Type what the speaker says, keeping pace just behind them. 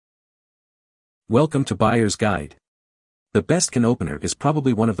Welcome to Buyer's Guide. The best can opener is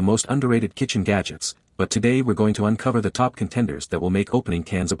probably one of the most underrated kitchen gadgets, but today we're going to uncover the top contenders that will make opening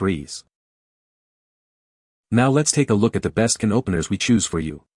cans a breeze. Now let's take a look at the best can openers we choose for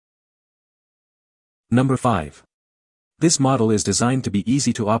you. Number 5. This model is designed to be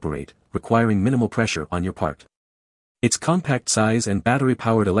easy to operate, requiring minimal pressure on your part. Its compact size and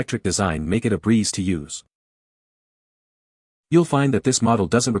battery-powered electric design make it a breeze to use. You'll find that this model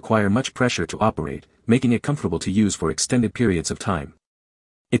doesn't require much pressure to operate, making it comfortable to use for extended periods of time.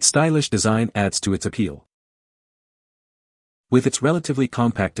 Its stylish design adds to its appeal. With its relatively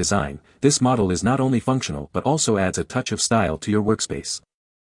compact design, this model is not only functional but also adds a touch of style to your workspace.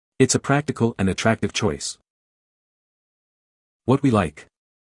 It's a practical and attractive choice. What we like.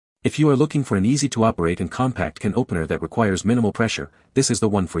 If you are looking for an easy-to-operate and compact can opener that requires minimal pressure, this is the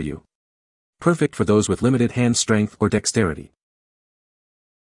one for you. Perfect for those with limited hand strength or dexterity.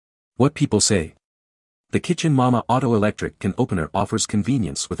 What people say. The Kitchen Mama Auto Electric Can Opener offers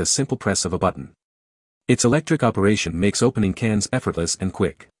convenience with a simple press of a button. Its electric operation makes opening cans effortless and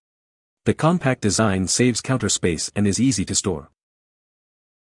quick. The compact design saves counter space and is easy to store.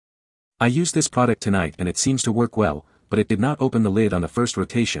 I used this product tonight and it seems to work well, but it did not open the lid on the first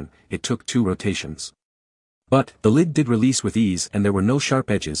rotation, it took 2 rotations. But, the lid did release with ease and there were no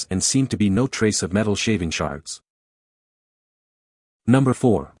sharp edges and seemed to be no trace of metal shaving shards. Number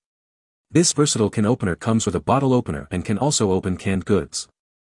 4. This versatile can opener comes with a bottle opener and can also open canned goods.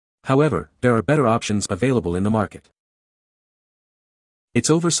 However, there are better options available in the market. Its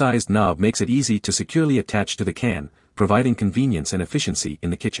oversized knob makes it easy to securely attach to the can, providing convenience and efficiency in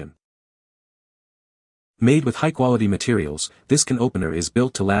the kitchen. Made with high-quality materials, this can opener is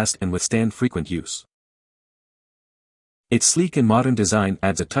built to last and withstand frequent use. Its sleek and modern design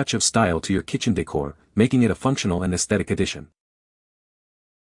adds a touch of style to your kitchen decor, making it a functional and aesthetic addition.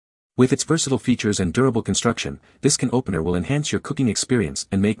 With its versatile features and durable construction, this can opener will enhance your cooking experience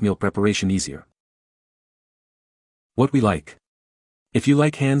and make meal preparation easier. What we like. If you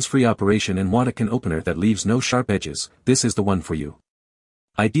like hands-free operation and want a can opener that leaves no sharp edges, this is the one for you.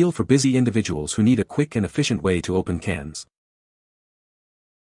 Ideal for busy individuals who need a quick and efficient way to open cans.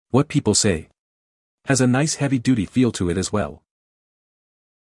 What people say. Has a nice heavy-duty feel to it as well.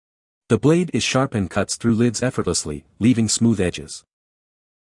 The blade is sharp and cuts through lids effortlessly, leaving smooth edges.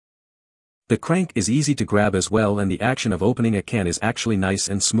 The crank is easy to grab as well and the action of opening a can is actually nice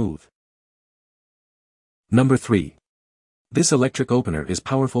and smooth. Number 3. This electric opener is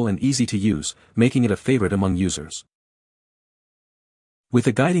powerful and easy to use, making it a favorite among users. With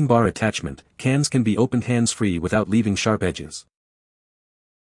a guiding bar attachment, cans can be opened hands-free without leaving sharp edges.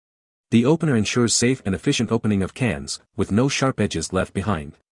 The opener ensures safe and efficient opening of cans, with no sharp edges left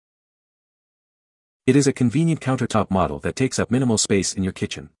behind. It is a convenient countertop model that takes up minimal space in your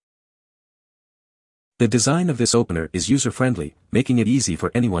kitchen. The design of this opener is user-friendly, making it easy for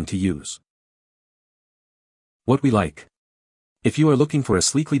anyone to use. What we like. If you are looking for a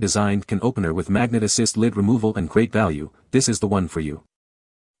sleekly designed can opener with magnet assist lid removal and great value, this is the one for you.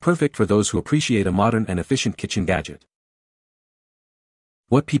 Perfect for those who appreciate a modern and efficient kitchen gadget.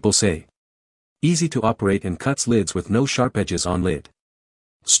 What people say. Easy to operate and cuts lids with no sharp edges on lid.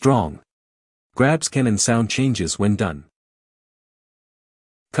 Strong. Grabs can and sound changes when done.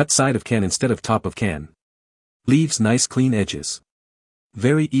 Cut side of can instead of top of can. Leaves nice clean edges.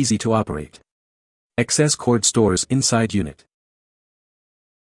 Very easy to operate. Excess cord stores inside unit.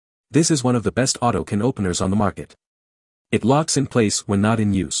 This is one of the best auto can openers on the market. It locks in place when not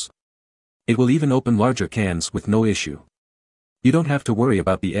in use. It will even open larger cans with no issue. You don't have to worry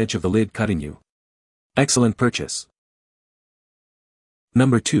about the edge of the lid cutting you. Excellent purchase.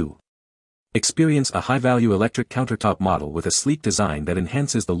 Number 2. Experience a high-value electric countertop model with a sleek design that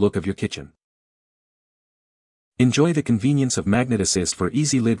enhances the look of your kitchen. Enjoy the convenience of magnet assist for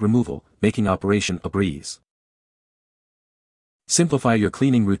easy lid removal, making operation a breeze. Simplify your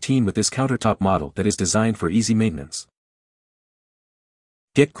cleaning routine with this countertop model that is designed for easy maintenance.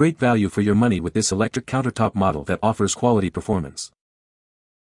 Get great value for your money with this electric countertop model that offers quality performance.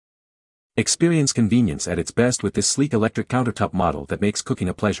 Experience convenience at its best with this sleek electric countertop model that makes cooking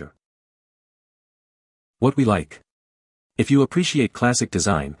a pleasure. What we like. If you appreciate classic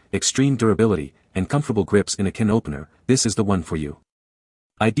design, extreme durability, and comfortable grips in a can opener, this is the one for you.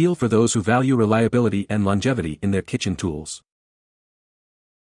 Ideal for those who value reliability and longevity in their kitchen tools.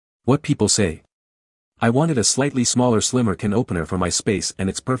 What people say. I wanted a slightly smaller slimmer can opener for my space and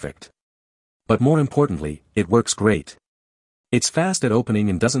it's perfect. But more importantly, it works great. It's fast at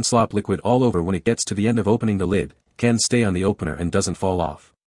opening and doesn't slop liquid all over when it gets to the end of opening the lid, can stay on the opener and doesn't fall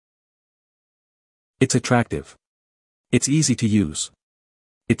off. It's attractive. It's easy to use.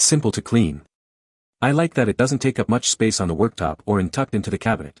 It's simple to clean. I like that it doesn't take up much space on the worktop or tucked into the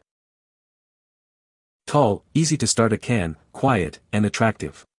cabinet. Tall, easy to start a can, quiet, and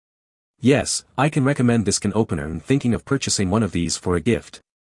attractive. Yes, I can recommend this can opener and thinking of purchasing one of these for a gift.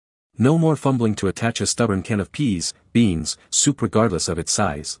 No more fumbling to attach a stubborn can of peas, beans, soup regardless of its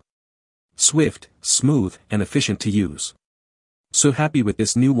size. Swift, smooth, and efficient to use. So happy with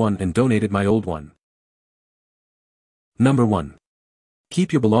this new one and donated my old one. Number 1.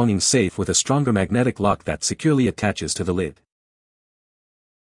 Keep your belongings safe with a stronger magnetic lock that securely attaches to the lid.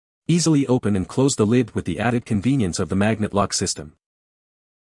 Easily open and close the lid with the added convenience of the magnet lock system.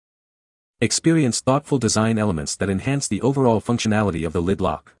 Experience thoughtful design elements that enhance the overall functionality of the lid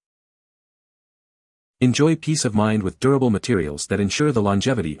lock. Enjoy peace of mind with durable materials that ensure the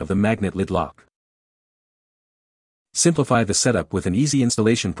longevity of the magnet lid lock. Simplify the setup with an easy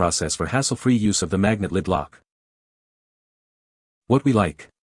installation process for hassle-free use of the magnet lid lock. What we like.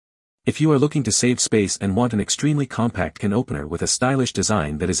 If you are looking to save space and want an extremely compact can opener with a stylish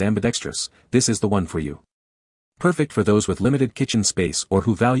design that is ambidextrous, this is the one for you. Perfect for those with limited kitchen space or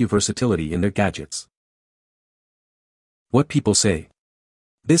who value versatility in their gadgets. What people say.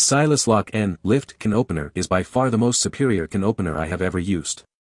 This Silas Lock and Lift can opener is by far the most superior can opener I have ever used.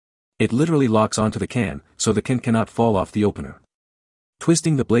 It literally locks onto the can, so the can cannot fall off the opener.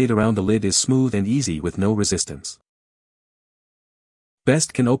 Twisting the blade around the lid is smooth and easy with no resistance.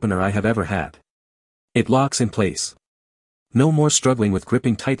 Best can opener I have ever had. It locks in place. No more struggling with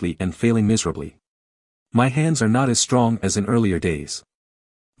gripping tightly and failing miserably. My hands are not as strong as in earlier days.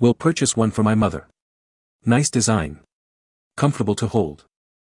 Will purchase one for my mother. Nice design. Comfortable to hold.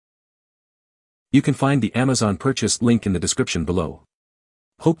 You can find the Amazon purchase link in the description below.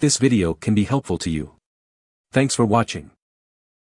 Hope this video can be helpful to you. Thanks for watching.